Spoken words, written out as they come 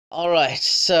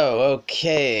Alright,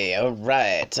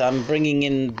 alright. I'm bringing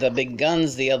in the big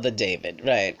guns, the other David,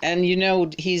 right. And you know,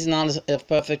 he's not a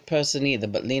perfect person either,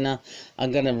 but Lena,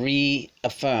 I'm gonna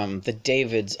reaffirm the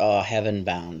Davids are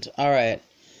heaven-bound. Alright,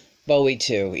 Bowie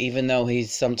too, even though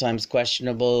he's sometimes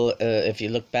questionable, if you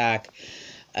look back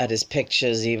at his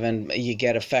pictures, even you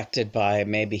get affected by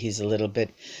maybe he's a little bit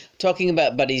talking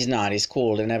about, but he's not. He's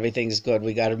cool and everything's good.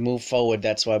 We got to move forward.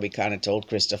 That's why we kind of told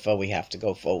Christopher we have to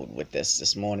go forward with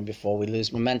this morning before we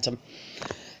lose momentum.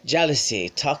 Jealousy,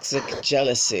 toxic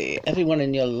jealousy. Everyone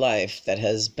in your life that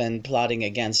has been plotting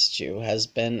against you has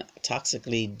been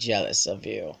toxically jealous of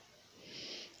you.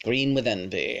 Green with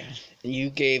envy. You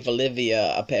gave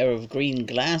Olivia a pair of green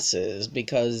glasses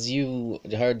because you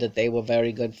heard that they were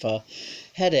very good for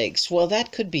headaches. Well,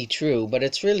 that could be true, but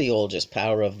it's really all just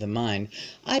power of the mind.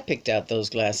 I picked out those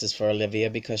glasses for Olivia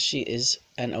because she is,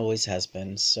 and always has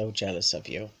been, so jealous of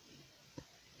you.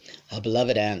 Her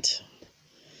beloved aunt,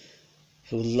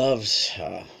 who loves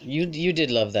her. You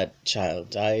did love that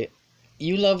child.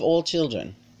 You love all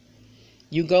children.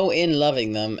 You go in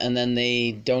loving them, and then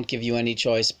they don't give you any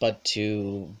choice but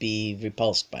to be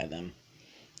repulsed by them.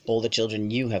 All the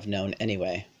children you have known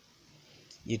anyway.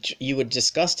 You were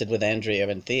disgusted with Andrea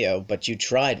and Theo, but you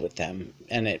tried with them,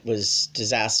 and it was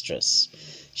disastrous.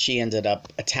 She ended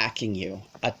up attacking you.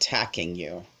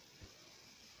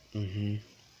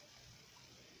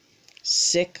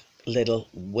 Sick little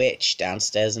witch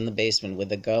downstairs in the basement with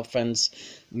the girlfriend's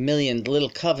little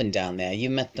coven down there. You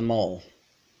met them all.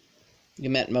 You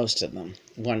met most of them,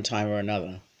 one time or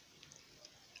another.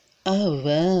 Oh,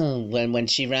 well, when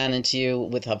she ran into you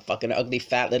with her fucking ugly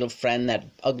fat little friend, that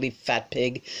ugly fat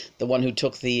pig, the one who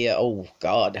took the, oh,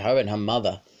 God, her and her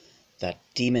mother, that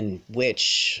demon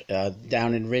witch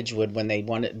down in Ridgewood when they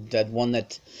wanted, that one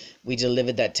that we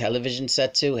delivered that television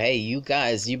set to. Hey, you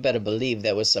guys, you better believe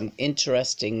there was some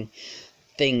interesting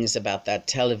things about that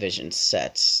television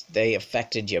set. They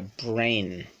affected your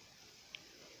brain.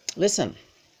 Listen.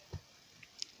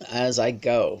 As I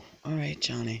go. All right,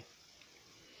 Johnny.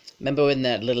 Remember in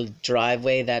that little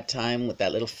driveway that time with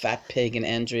that little fat pig and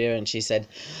Andrea, and she said,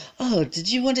 "Oh, did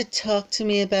you want to talk to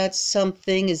me about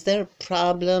something? Is there a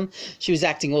problem?" She was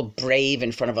acting all brave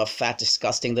in front of her fat,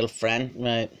 disgusting little friend,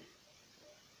 right?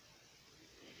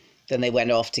 Then they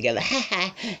went off together.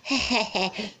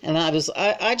 And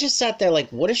I just sat there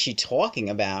like, what is she talking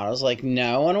about? I was like,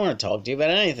 no, I don't want to talk to you about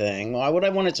anything. Why would I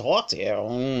want to talk to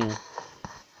you?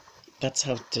 That's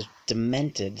how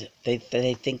demented they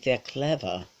think they're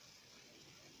clever.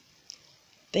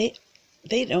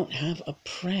 They don't have a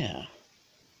prayer.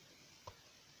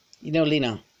 You know,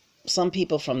 Lena, some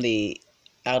people from the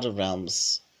outer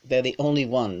realms, they're the only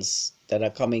ones that are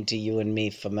coming to you and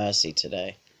me for mercy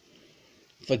today.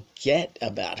 Forget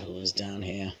about who's down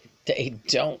here. They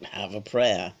don't have a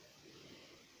prayer.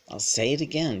 I'll say it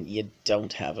again. You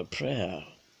don't have a prayer.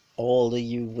 All of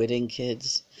you Whitting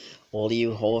kids, all of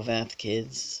you Horvath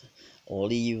kids, all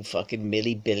of you fucking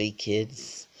Millie Billy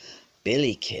kids,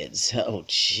 Billy kids. Oh,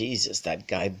 Jesus, that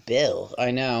guy Bill. I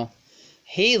know.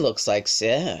 He looks like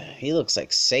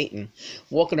Satan.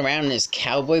 Walking around in his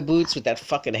cowboy boots with that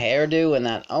fucking hairdo and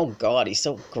that, oh God, he's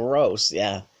so gross.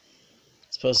 Yeah.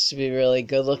 Supposed to be really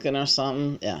good looking or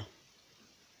something. Yeah.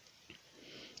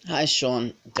 Hi,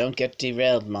 Sean. Don't get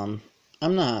derailed, Mom.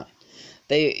 I'm not.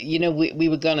 You know, we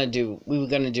were gonna do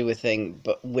a thing,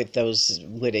 but with those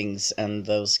Whittings and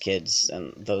those kids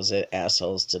and those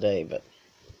assholes today, but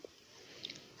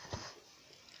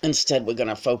instead we're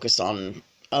gonna focus on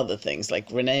other things like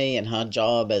Renee and her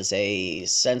job as a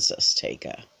census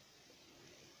taker.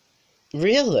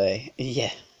 Really?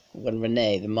 Yeah. When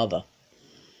Renee, the mother,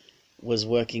 was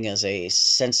working as a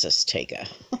census taker.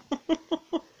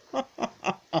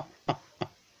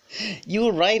 You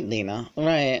were right, Lena.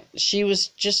 Right. She was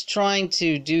just trying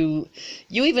to do...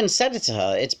 You even said it to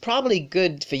her. It's probably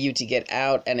good for you to get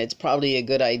out, and it's probably a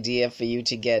good idea for you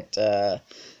to get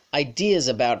ideas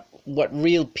about what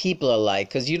real people are like,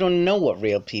 because you don't know what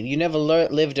real people... You never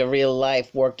lived a real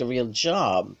life, worked a real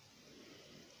job.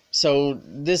 So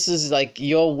this is like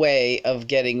your way of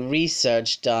getting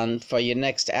research done for your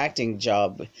next acting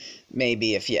job,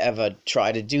 maybe, if you ever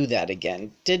try to do that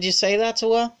again. Did you say that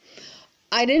to her?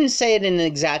 I didn't say it in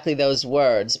exactly those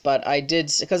words, but I did,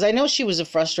 because I know she was a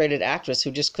frustrated actress who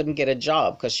just couldn't get a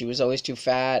job because she was always too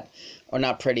fat or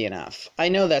not pretty enough. I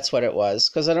know that's what it was,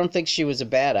 because I don't think she was a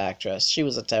bad actress. She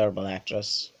was a terrible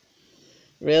actress.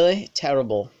 Really?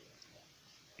 Terrible.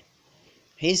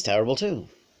 He's terrible too.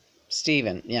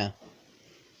 Steven, yeah.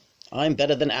 I'm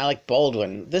better than Alec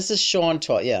Baldwin. This is Sean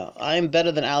talk. Yeah, I'm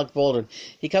better than Alec Baldwin.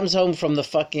 He comes home from the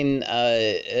fucking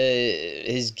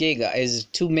his gig, his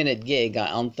 2-minute gig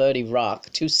on 30 Rock,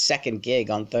 2-second gig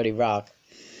on 30 Rock,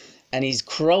 and he's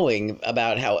crowing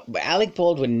about how Alec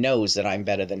Baldwin knows that I'm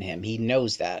better than him. He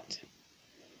knows that.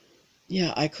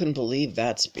 Yeah, I couldn't believe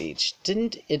that speech.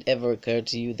 Didn't it ever occur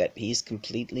to you that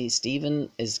Steven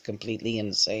is completely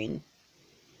insane?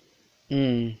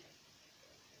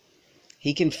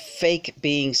 He can fake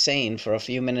being sane for a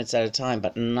few minutes at a time,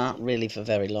 but not really for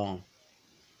very long.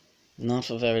 Not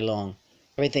for very long.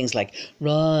 Everything's like,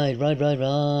 right,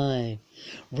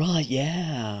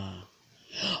 yeah.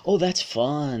 Oh, that's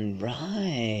fun,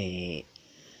 right.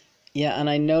 Yeah, and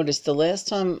I noticed the last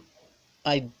time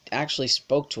I actually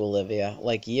spoke to Olivia,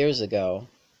 like years ago,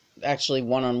 actually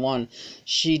one-on-one,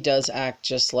 she does act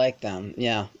just like them.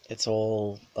 Yeah, it's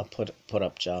all a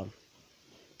put-up job.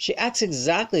 She acts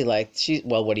exactly like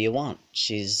well, what do you want?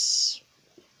 She's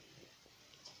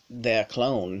their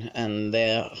clone, and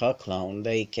they're her clone.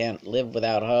 They can't live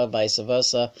without her, vice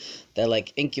versa. They're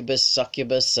like incubus,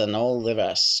 succubus, and all the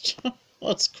rest.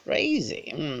 Well, it's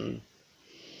crazy.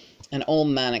 And all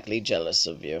manically jealous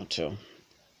of you, too.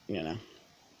 You know.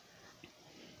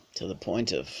 To the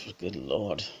point of, good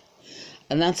Lord.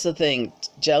 And that's the thing.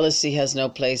 Jealousy has no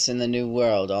place in the new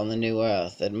world, on the new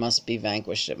earth. It must be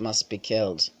vanquished. It must be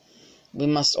killed. We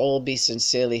must all be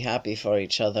sincerely happy for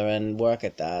each other and work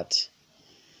at that.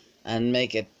 And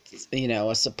make it,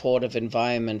 a supportive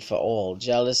environment for all.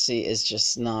 Jealousy is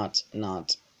just not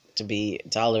to be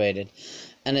tolerated.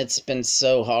 And it's been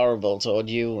so horrible toward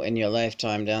you in your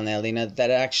lifetime down there, Lena,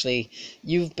 that actually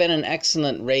you've been an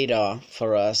excellent radar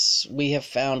for us. We have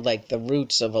found, like, the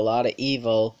roots of a lot of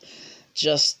evil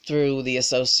just through the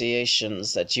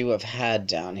associations that you have had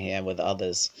down here with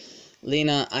others.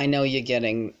 Lena, I know you're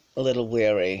getting a little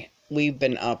weary. We've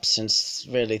been up since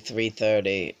really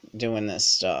 3:30 doing this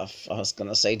stuff. I was going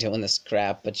to say doing this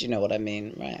crap, but you know what I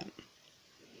mean, right?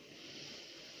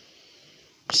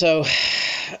 So,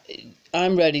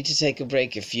 I'm ready to take a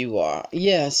break if you are.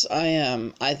 Yes, I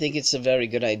am. I think it's a very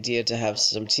good idea to have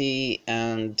some tea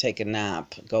and take a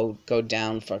nap. Go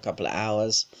down for a couple of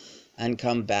hours and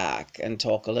come back and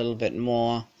talk a little bit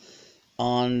more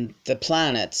on the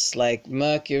planets like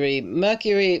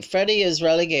Mercury. Freddy is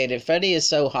relegated. Freddy is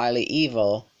so highly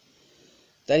evil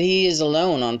that he is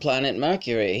alone on planet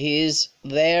Mercury. He's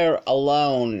there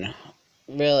alone.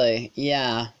 Really,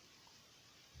 yeah.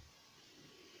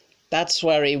 That's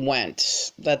where he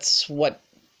went. That's what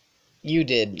you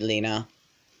did, Lena.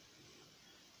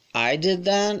 I did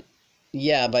that?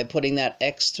 Yeah, by putting that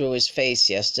X through his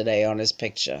face yesterday on his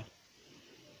picture.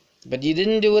 But you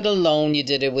didn't do it alone, you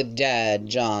did it with Dad,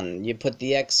 John. You put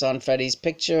the X on Freddy's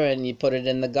picture and you put it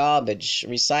in the garbage.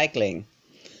 Recycling.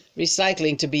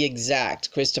 Recycling, to be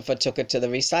exact. Christopher took it to the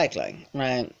recycling,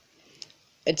 right?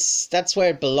 That's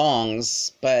where it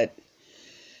belongs, but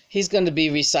he's going to be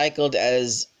recycled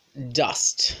as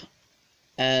dust.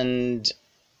 And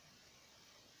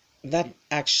that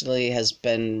actually has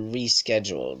been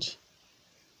rescheduled.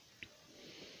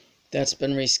 That's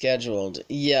been rescheduled.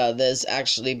 Yeah, there's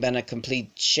actually been a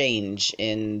complete change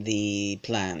in the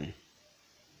plan.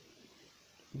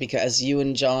 Because you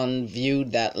and John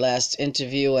viewed that last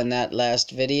interview and that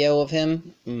last video of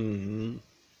him.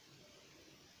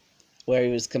 Where he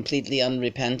was completely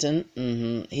unrepentant.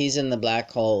 He's in the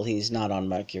black hole. He's not on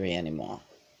Mercury anymore.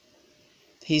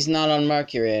 He's not on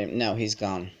Mercury. No, he's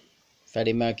gone.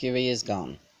 Freddie Mercury is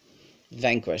gone.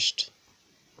 Vanquished.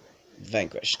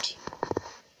 Vanquished.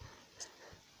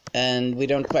 And we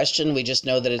don't question, we just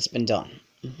know that it's been done.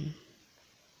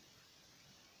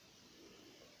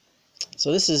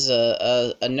 So this is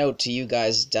a note to you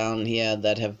guys down here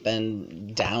that have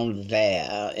been down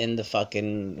there in the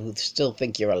fucking, who still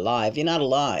think you're alive. You're not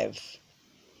alive.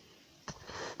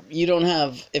 You don't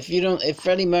have, if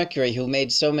Freddie Mercury, who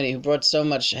brought so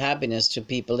much happiness to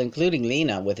people, including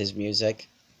Lena with his music,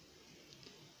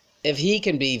 if he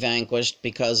can be vanquished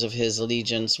because of his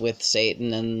allegiance with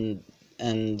Satan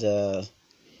and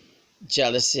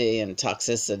jealousy and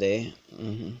toxicity,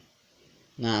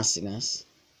 nastiness,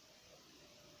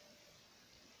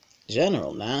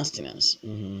 general nastiness,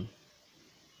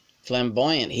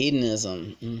 flamboyant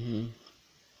hedonism.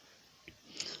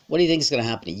 What do you think is going to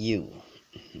happen to you?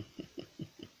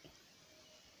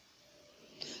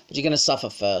 But you're going to suffer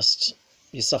first.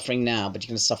 You're suffering now, but you're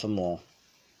going to suffer more.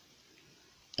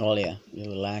 Oh yeah, you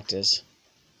little actors.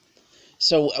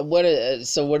 So what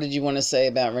did you want to say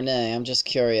about Renee? I'm just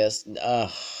curious. Her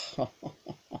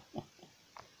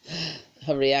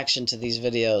reaction to these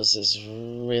videos is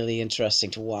really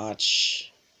interesting to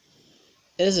watch.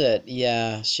 Is it?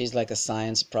 Yeah, she's like a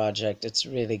science project. It's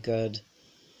really good.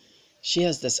 She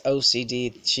has this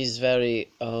OCD. She's very,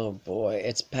 oh boy,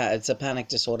 it's a panic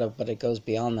disorder, but it goes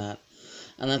beyond that.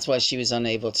 And that's why she was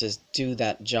unable to do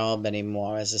that job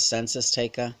anymore as a census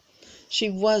taker. She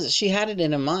had it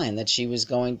in her mind that she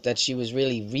was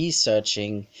really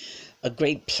researching a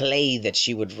great play that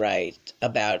she would write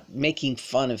about making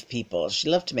fun of people. She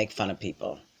loved to make fun of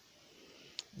people.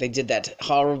 They did that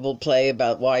horrible play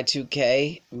about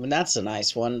Y2K. I mean, that's a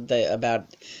nice one. About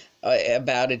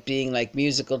it being like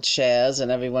musical chairs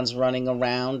and everyone's running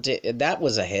around. That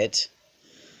was a hit.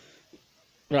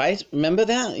 Right? Remember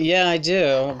that? Yeah, I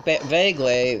do.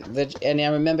 Vaguely. And I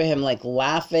remember him like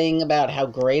laughing about how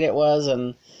great it was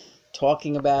and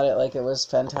talking about it like it was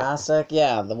fantastic.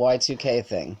 Yeah, the Y2K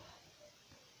thing.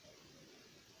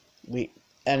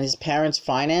 And his parents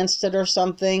financed it or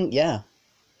something? Yeah.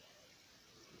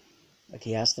 Like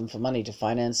he asked them for money to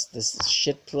finance this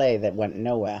shit play that went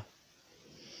nowhere.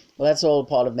 Well, that's all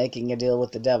part of making a deal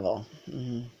with the devil.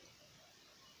 Mm-hmm.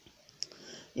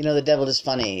 You know, the devil is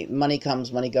funny. Money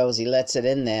comes, money goes. He lets it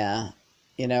in there,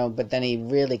 you know, but then he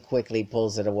really quickly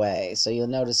pulls it away. So you'll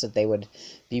notice that they would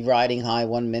be riding high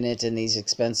 1 minute in these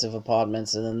expensive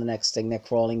apartments, and then the next thing they're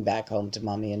crawling back home to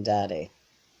mommy and daddy.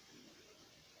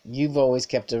 You've always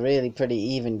kept a really pretty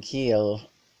even keel,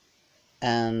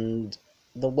 and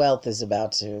the wealth is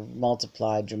about to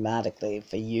multiply dramatically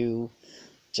for you,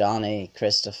 Johnny,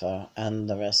 Christopher, and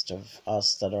the rest of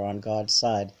us that are on God's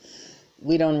side.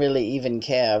 We don't really even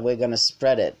care. We're going to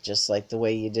spread it, just like the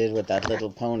way you did with that little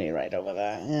pony right over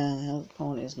there. Yeah, that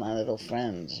pony's my little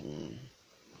friend.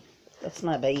 That's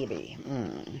my baby.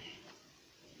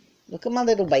 Look at my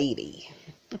little baby.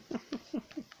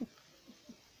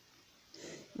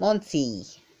 Monty.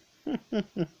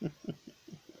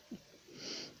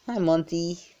 Hi,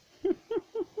 Monty.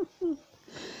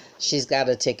 She's got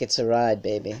a ticket to ride,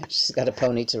 baby. She's got a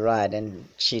pony to ride, and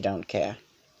she don't care.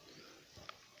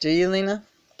 Do you, Lena?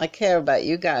 I care about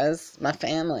you guys, my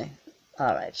family.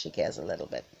 All right, she cares a little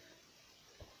bit.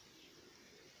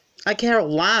 I care a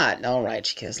lot. All right,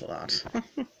 she cares a lot.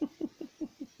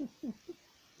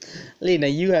 Lena,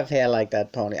 you have hair like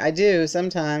that pony. I do,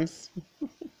 sometimes.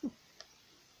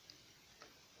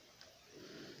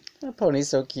 That pony's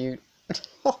so cute.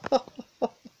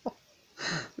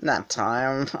 Nap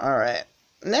time. All right.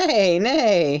 Nay,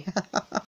 nay.